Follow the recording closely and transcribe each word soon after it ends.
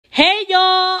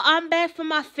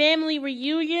my family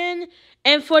reunion,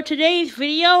 and for today's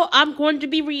video, I'm going to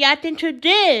be reacting to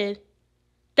this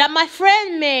that my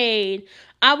friend made.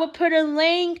 I will put a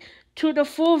link to the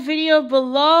full video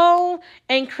below,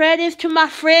 and credits to my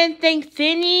friend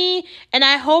Thingy, and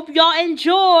I hope y'all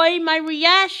enjoy my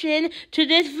reaction to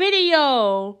this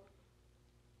video.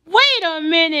 Wait a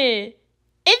minute,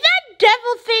 is that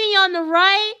devil thingy on the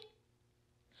right?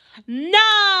 Nah,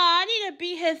 I need to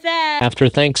beat his ass. After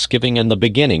Thanksgiving and the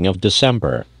beginning of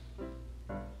December.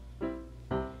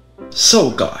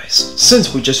 So guys,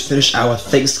 since we just finished our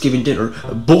Thanksgiving dinner,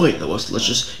 boy that was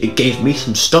delicious, it gave me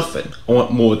some stuffing. I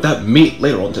want more of that meat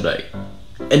later on today.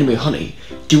 Anyway honey,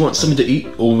 do you want something to eat,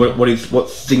 or what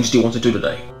things do you want to do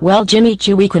today? Well Jimmy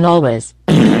Choo, we can always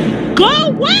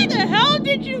go. Where the hell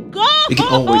did you go? We can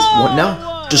always, what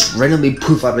now? Just randomly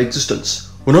prove our existence.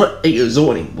 We're not 8 years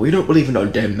old anymore, we don't believe in no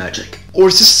damn magic. Or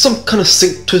is this some kind of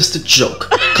sick twisted joke?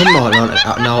 Come on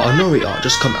out now, I know we are,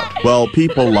 just come out. Well,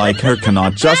 people like her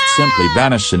cannot just simply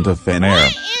vanish into thin air,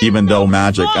 even though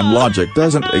magic and logic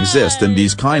doesn't exist in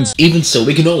these kinds. Even so,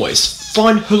 we can always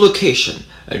find her location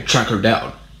and track her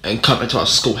down and come into our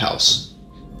schoolhouse.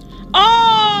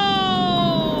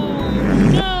 Oh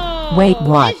no! Wait,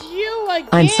 what?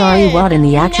 I'm sorry, what in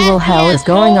the actual hell is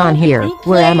going on here?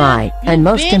 Where am I? And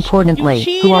most importantly,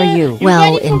 who are you?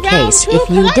 Well, in case if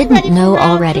you didn't know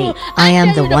already, I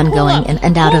am the one going in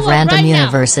and out of random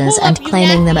universes and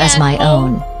claiming them as my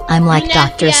own. I'm like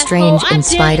Doctor Strange in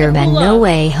Spider-Man No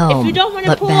Way Home,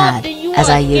 but bad, as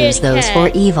I use those for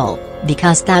evil,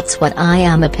 because that's what I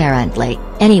am apparently.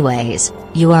 Anyways,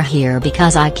 you are here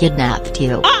because I kidnapped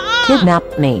you.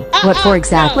 Kidnap me? What for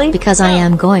exactly? Because I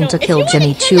am going to kill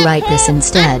Jimmy Choo right this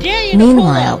instead.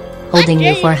 Meanwhile, holding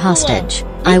you for hostage,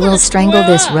 I will strangle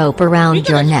this rope around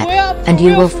your neck, and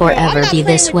you will forever be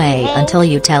this way until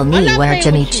you tell me where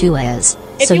Jimmy Choo is.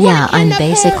 So yeah, I'm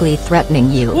basically threatening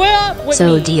you.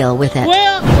 So deal with it.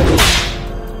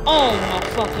 Oh my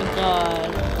fucking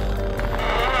god.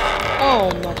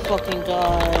 Oh my fucking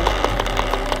god.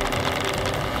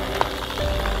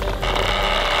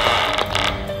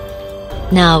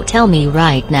 Now tell me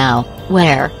right now,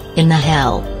 where, in the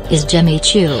hell, is Jimmy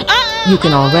Choo? You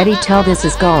can already tell this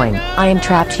is going. I am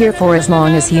trapped here for as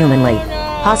long as humanly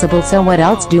possible, so what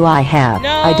else do I have?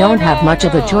 I don't have much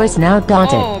of a choice now, don't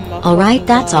it? Alright,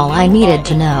 that's all I needed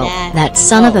to know. That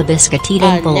son of a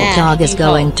biscuit-eating bulldog is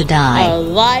going to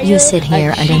die. You sit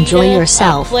here and enjoy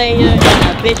yourself.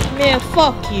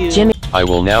 Jimmy. I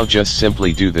will now just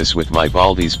simply do this with my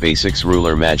Baldi's Basics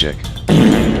ruler magic.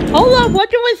 Hold on, what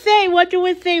do it say? What do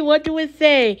it say? What do it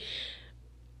say?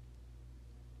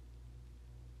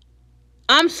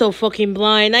 I'm so fucking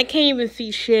blind, I can't even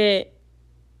see shit.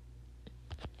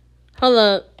 Hold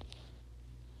up.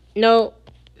 No.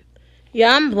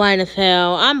 Yeah, I'm blind as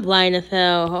hell. I'm blind as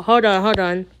hell. Hold on, hold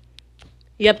on.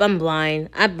 Yep, I'm blind.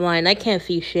 I'm blind. I can't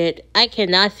see shit. I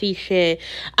cannot see shit.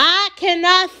 I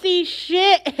cannot see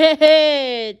shit.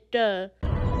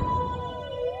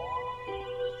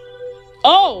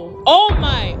 Oh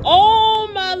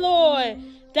my lord.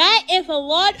 That is a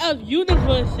lot of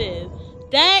universes.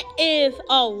 That is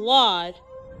a lot.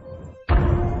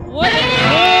 What in the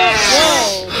world?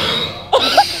 Whoa.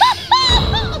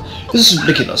 This is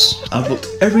ridiculous. I've looked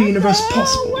every universe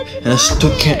possible, and I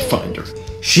still can't find her.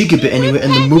 She could be anywhere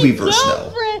in the movieverse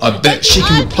now. I bet she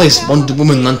can replace Wonder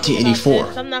Woman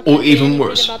 1984, or even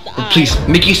worse, replace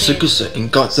Mickey Circus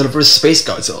and Godzilla vs. Space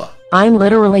Godzilla. I'm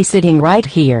literally sitting right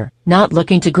here, not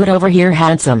looking too good over here,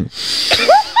 handsome.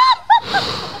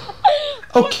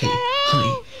 Okay,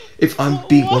 honey, if I'm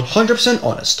being 100%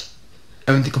 honest,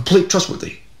 and complete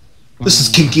trustworthy, this is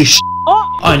kinky as shit.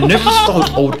 I never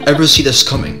thought I would ever see this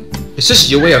coming. Is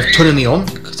this your way of turning me on?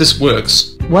 Cause this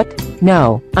works. What?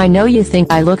 No, I know you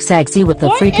think I look sexy with the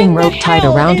freaking rope tied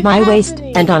around my waist,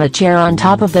 and on a chair on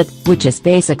top of it, which is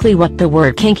basically what the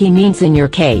word kinky means in your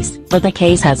case, but the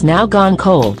case has now gone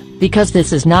cold, because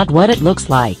this is not what it looks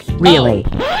like, really.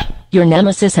 Your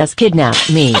nemesis has kidnapped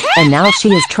me, and now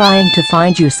she is trying to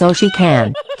find you so she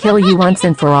can kill you once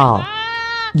and for all.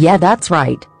 Yeah, that's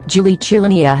right. Julie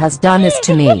Chunia has done this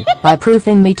to me, by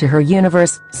proofing me to her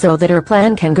universe, so that her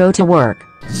plan can go to work.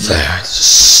 That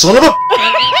son of a...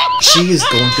 She is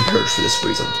going to perish for this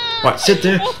reason. Right, sit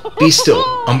there, be still.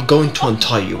 I'm going to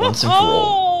untie you once and for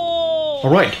all.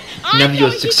 Alright, now that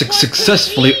you're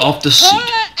successfully off the seat,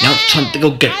 now it's time to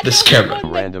go get this camera.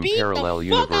 Random parallel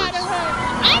universe.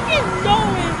 I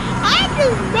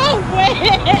just know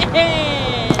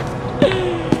it!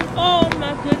 Oh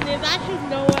my goodness, I just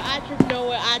know it,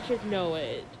 I just know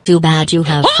it. Too bad you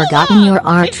have forgotten your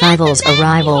arch rival's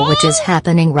arrival, which is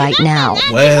happening right now.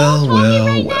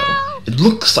 Well. It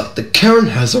looks like the Karen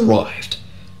has arrived.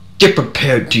 get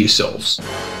prepared to yourselves.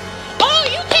 Oh,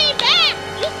 you came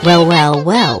back!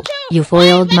 Well, you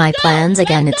foiled my plans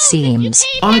again it seems.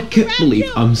 I can't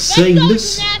believe I'm saying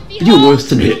this. You're worse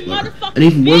than Hitler, and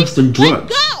even worse than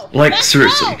drugs. Like,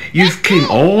 seriously, you've came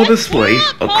all this way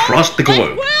across the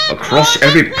globe, across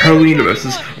every parallel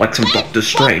universes, like some Doctor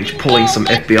Strange pulling some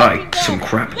FBI, some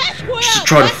crap, just to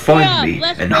try to find me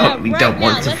and hunt me down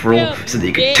once and for all so that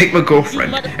you can take my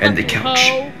girlfriend and the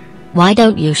couch. Why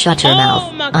don't you shut your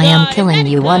mouth? I am killing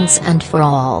you once and for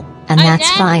all, and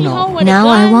that's final. Now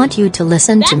I want you to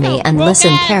listen to me and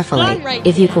listen carefully.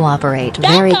 If you cooperate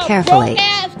very carefully,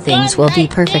 things will be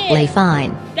perfectly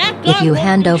fine. If you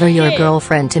hand over your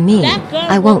girlfriend to me,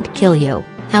 I won't kill you.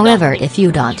 However, if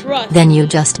you don't, then you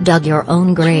just dug your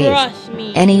own grave.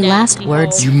 Any last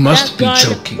words? You must be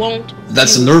joking.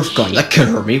 That's a Nerf gun, that can't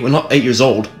hurt me, we're not 8 years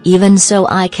old. Even so,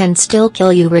 I can still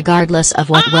kill you regardless of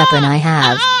what weapon I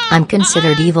have. I'm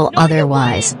considered evil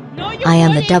otherwise. I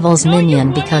am the devil's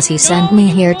minion because he sent me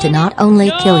here to not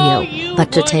only kill you,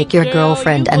 but to take your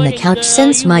girlfriend and the couch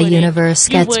since my universe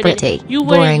gets pretty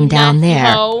boring down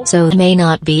there, so it may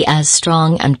not be as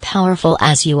strong and powerful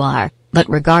as you are, but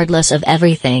regardless of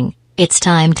everything, it's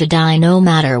time to die no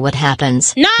matter what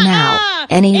happens. Now,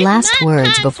 any last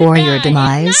words before your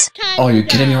demise? Are you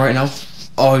kidding me right now?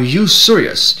 Are you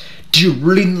serious? Do you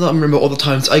really not remember all the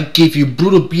times I gave you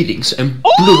brutal beatings and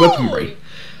brutal weaponry?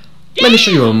 Let me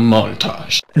show you a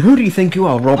montage. Who do you think you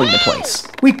are robbing the place?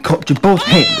 We caught you both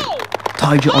handed,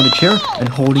 tied you on a chair, and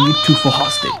holding you two for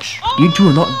hostage. You two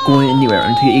are not going anywhere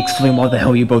until you explain why the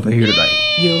hell you both are here today.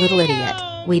 You little idiot.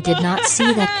 We did not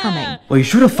see that coming. Well, you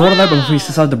should have thought of that before you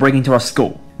decided to break into our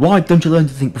school. Why don't you learn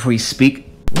to think before you speak?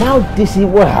 Now this is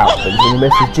what happens when you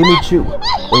mess with Jimmy Choo.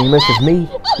 When you mess with me,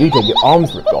 you get your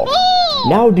arms ripped off.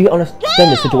 Now do you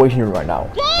understand the situation you're in right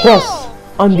now? Plus,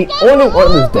 I'm the only one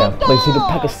in this damn place who can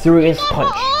pack a serious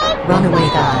punch. Run away,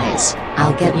 guys.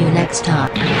 I'll get you next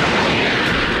time.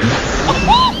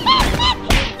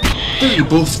 There you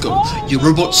both go. Your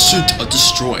robot suit are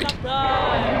destroyed.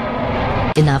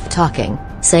 Enough talking.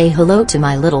 Say hello to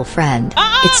my little friend.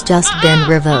 It's just been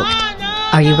revoked.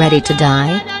 Are you ready to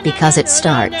die? Because it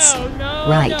starts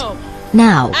right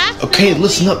now. Okay,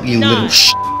 listen up, you little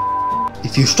sh**.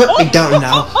 If you strike me down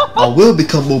now, I will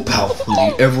become more powerful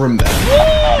than you ever imagined.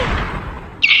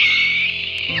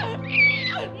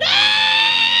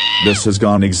 This has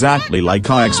gone exactly like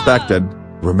I expected.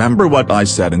 Remember what I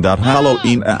said in that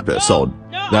Halloween episode?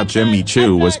 That Jimmy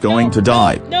Choo was going to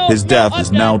die. His death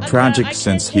is now tragic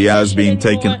since he has been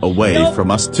taken away from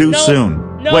us too soon.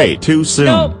 Way too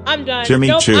soon.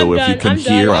 Jimmy Choo, if you can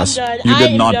hear us, you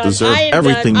did not deserve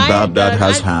everything bad that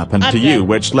has happened to you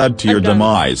which led to your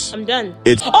demise. I'm done.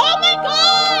 It's— Oh my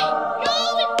god! No,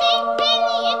 it's Big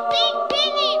Benny! It's Big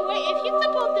Benny! Wait, is he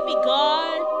supposed to be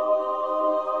God?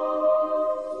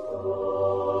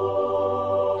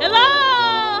 Hello!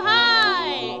 Hi!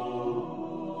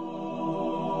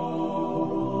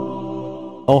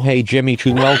 Oh hey Jimmy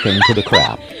Choo, welcome to the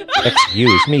crap.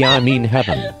 Excuse me, I mean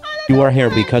heaven. You are here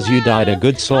because you died a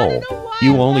good soul.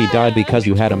 You only died because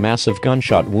you had a massive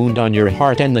gunshot wound on your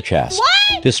heart and the chest,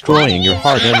 destroying your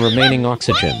heart and remaining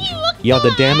oxygen. Yeah,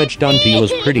 the damage done to you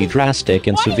was pretty drastic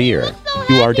and severe.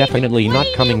 You are definitely not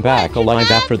coming back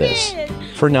alive after this.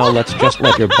 For now, let's just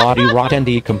let your body rot and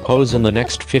decompose in the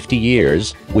next 50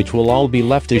 years, which will all be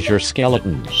left as your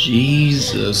skeleton.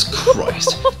 Jesus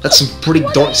Christ, that's some pretty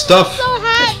dark stuff.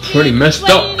 That's pretty messed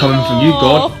up coming from you,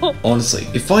 God. Honestly,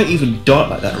 if I even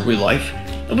died like that in real life,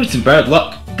 that would be some bad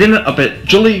luck. Didn't I bet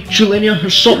Julie Chulania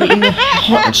has shot me in the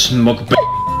heart and smug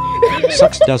bitch.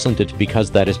 Sucks, doesn't it?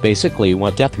 Because that is basically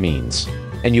what death means.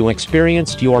 And you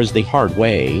experienced yours the hard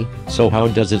way, so how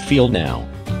does it feel now?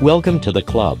 Welcome to the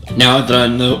club. Now that I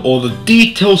know all the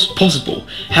details possible,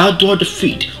 how do I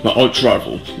defeat my arch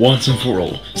rival once and for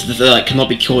all, so that I cannot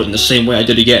be killed in the same way I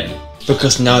did again?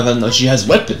 Because now that I know she has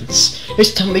weapons,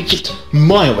 it's time to get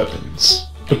my weapons.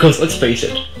 Because let's face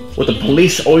it, what the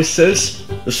police always says,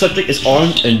 the subject is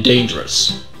armed and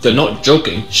dangerous. They're not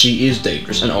joking, she is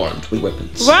dangerous and armed with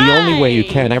weapons. The only way you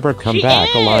can ever come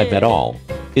back alive at all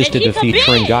is to defeat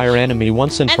your entire enemy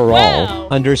once and for all,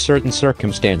 under certain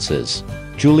circumstances.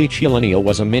 Julie Chilania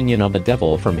was a minion of the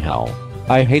devil from hell.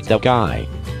 I hate that guy.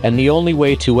 And the only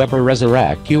way to ever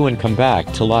resurrect you and come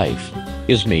back to life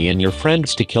is me and your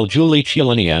friends to kill Julie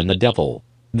Chilania and the devil.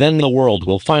 Then the world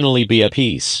will finally be at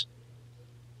peace.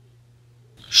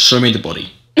 Show me the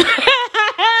body.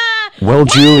 Well,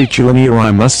 Julie Chilania, I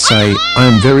must say, I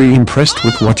am very impressed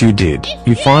with what you did.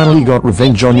 You finally got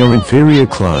revenge on your inferior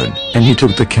clone, and you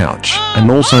took the couch,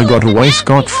 and also got away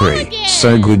scot-free.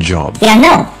 So good job. Yeah,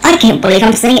 no, I can't believe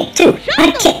I'm saying it too. I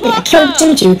can't believe I killed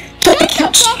Jimmy Choo, took the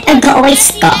couch and got away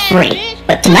scot-free.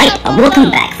 But tonight, I will come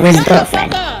back for his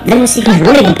girlfriend. Then we'll see who's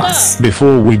really the boss.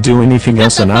 Before we do anything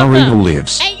else in our evil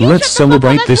lives, let's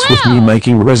celebrate this with me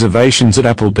making reservations at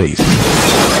Applebee's.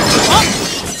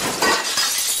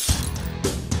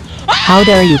 How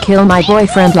dare you kill my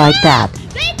boyfriend like that?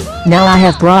 Now I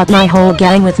have brought my whole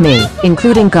gang with me,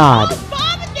 including God.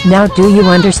 Now do you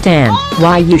understand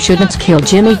why you shouldn't kill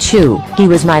Jimmy Choo? He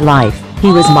was my life,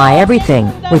 he was my everything,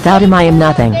 without him I am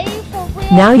nothing.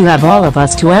 Now you have all of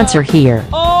us to answer here.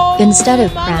 Instead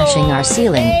of crashing our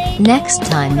ceiling, next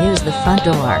time use the front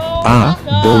door. Ah,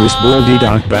 Boris Baldy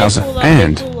Dark Bowser.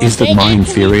 And, is that my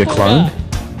inferior clone?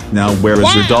 Now where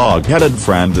is your dog-headed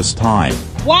friend this time?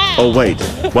 Oh wait,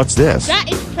 what's this?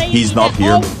 He's not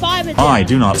here. I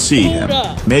do not see him.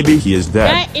 Maybe he is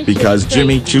dead, because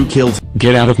Jimmy Choo killed him.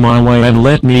 Get out of my way and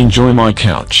let me enjoy my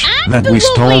couch that we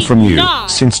stole from you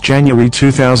since January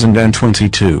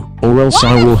 2022, or else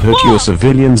I will hurt your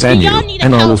civilians and you,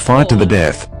 and I will fight to the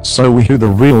death, so we who the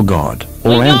real god,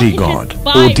 or anti-god,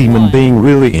 or demon being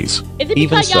really is.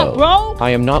 Even so,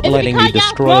 I am not letting you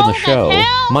destroy the show,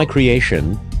 my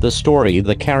creation, the story,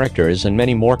 the characters and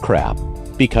many more crap.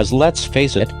 Because let's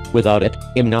face it, without it,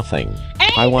 I'm nothing.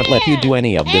 I won't let you do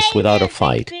any of this without a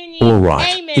fight.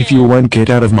 Alright, if you won't get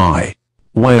out of my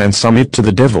way and submit to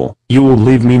the devil, you will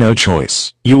leave me no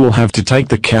choice. You will have to take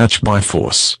the couch by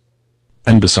force.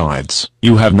 And besides,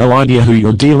 you have no idea who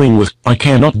you're dealing with. I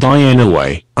cannot die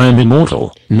anyway. I am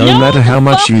immortal, no matter how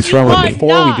much you throw at me.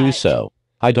 Before we do so,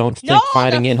 I don't think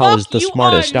fighting in hell is the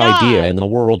smartest idea in the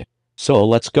world. So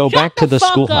let's go back to the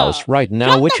schoolhouse right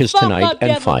now, which is tonight,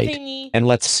 and fight. And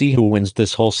let's see who wins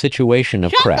this whole situation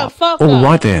of crap.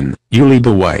 Alright then, you lead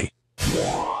the way.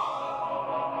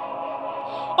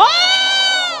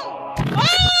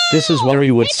 This is where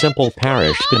you would simple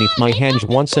perish beneath my hands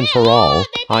once and for all.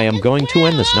 I am going to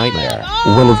end this nightmare.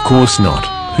 Well, of course not.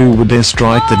 Who would dare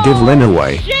strike the devil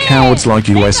anyway? Cowards like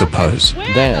you, I suppose.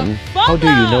 Then, how do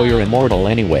you know you're immortal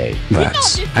anyway?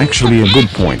 That's actually a good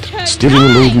point. Still,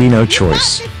 you leave me no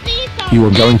choice. You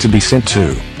are going to be sent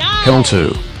to hell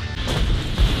too.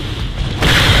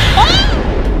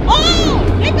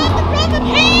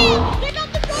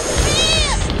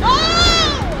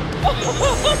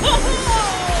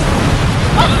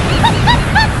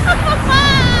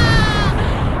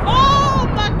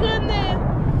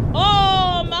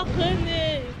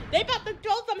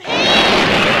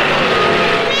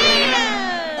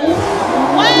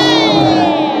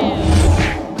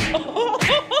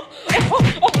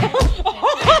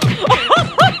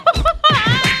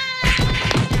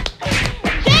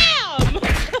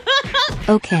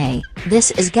 Okay,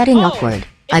 this is getting awkward.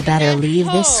 I better leave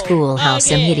this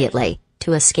schoolhouse immediately,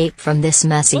 to escape from this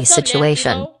messy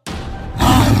situation.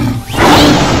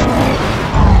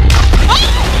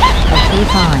 Okay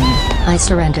fine, I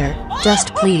surrender.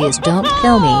 Just please don't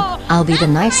kill me, I'll be the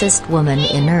nicest woman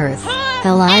in Earth.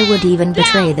 Hell, I would even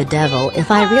betray the devil if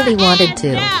I really wanted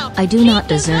to. I do not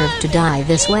deserve to die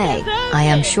this way. I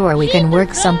am sure we can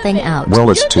work something out. Well,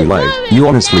 it's too late. You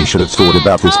honestly should have thought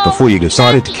about this before you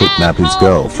decided to kidnap his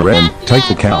girlfriend, take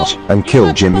the couch, and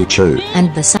kill Jimmy Choo.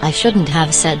 And besides, I shouldn't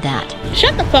have said that.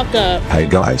 Shut the fuck up. Hey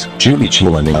guys, Jimmy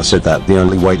Choo and I said that the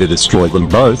only way to destroy them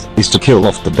both is to kill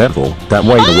off the devil. That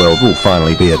way the world will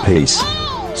finally be at peace.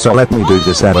 So let me do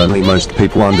this that only most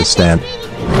people understand.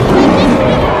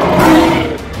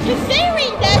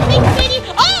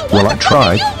 Well, I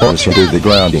tried, also do the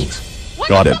groundings.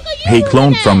 Got it. Hey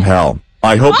clone from hell.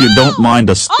 I hope you don't mind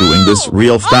us doing this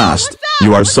real fast.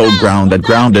 You are so grounded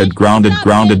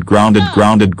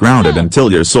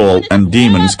until your soul and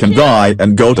demons can die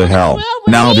and go to hell.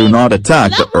 Now do not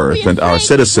attack the earth and our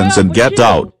citizens and get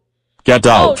out. Get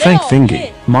out. Thank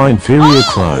Thingy, my inferior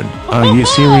clone. Are you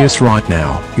serious right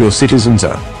now? Your citizens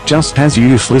are just as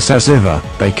useless as ever.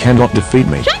 They cannot defeat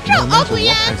me. Shut your ugly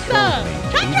ass up!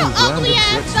 Shut your ugly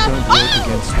ass up!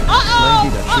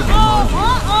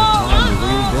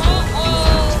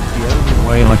 The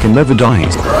way I can never die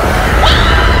is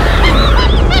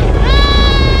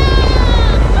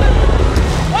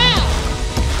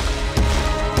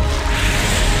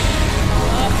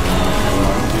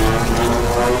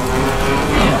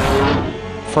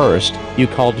First, you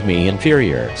called me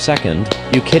inferior. Second,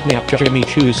 you kidnapped Jimmy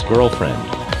Choo's girlfriend.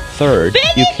 Third,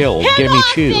 you killed Jimmy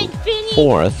Choo.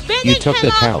 Fourth, you took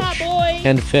the couch.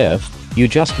 And fifth, you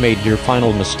just made your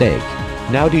final mistake.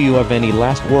 Now do you have any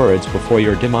last words before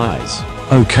your demise?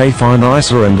 okay, fine, I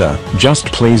surrender. Just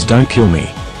please don't kill me.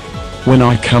 When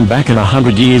I come back in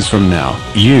 100 years from now,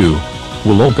 you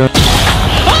will all go.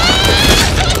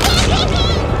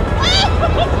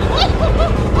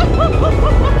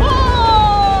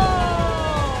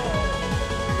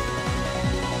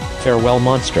 Farewell,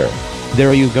 monster.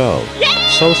 There you go.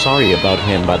 So sorry about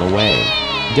him, by the way.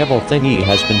 Devil thingy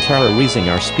has been terrorizing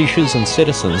our species and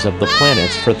citizens of the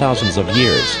planets for thousands of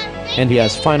years. And he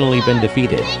has finally been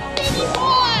defeated.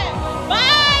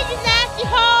 Bye, you nasty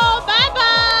hole.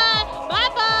 Bye-bye.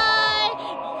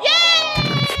 Bye-bye. Yay!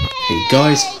 Hey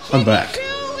guys, I'm back.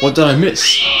 What did I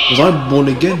miss? Was I born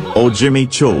again? Oh Jimmy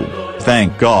Choo,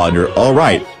 thank God you're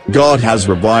alright. God has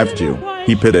revived you.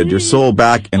 He pitted your soul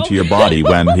back into your body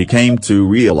when he came to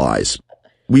realize.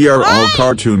 We are all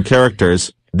cartoon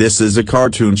characters. This is a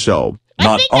cartoon show.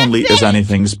 Not only is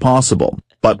anything's possible,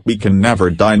 but we can never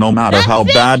die no matter how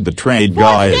bad the trade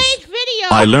guy is.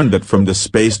 I learned it from the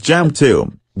Space Jam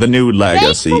 2, the new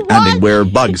legacy ending where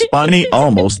Bugs Bunny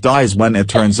almost dies when it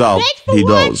turns out he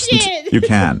doesn't. You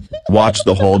can watch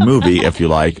the whole movie if you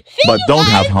like, but don't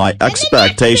have high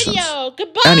expectations.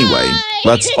 Anyway,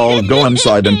 let's all go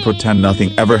inside and pretend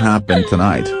nothing ever happened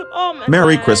tonight.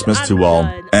 Merry Christmas to all,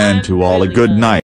 and to all a good night.